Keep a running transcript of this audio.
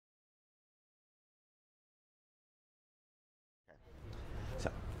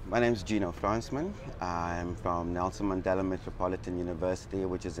My name is Gino Fransman. I'm from Nelson Mandela Metropolitan University,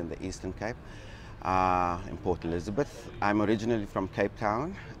 which is in the Eastern Cape, in Port Elizabeth. I'm originally from Cape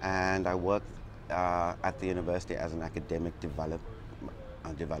Town, and I work at the university as an academic developer.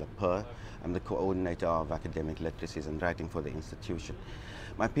 I'm the coordinator of academic literacies and writing for the institution.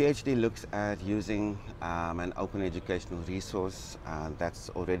 My PhD looks at using an open educational resource that's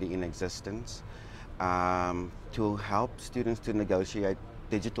already in existence to help students to negotiate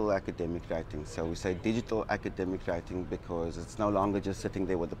digital academic writing. So we say digital academic writing because it's no longer just sitting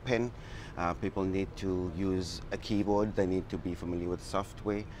there with a pen. People need to use a keyboard, they need to be familiar with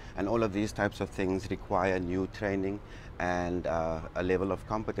software, and all of these types of things require new training and a level of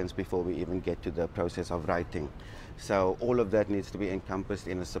competence before we even get to the process of writing. So all of that needs to be encompassed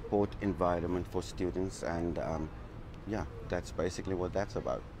in a support environment for students, and yeah, that's basically what that's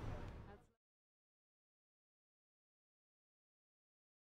about.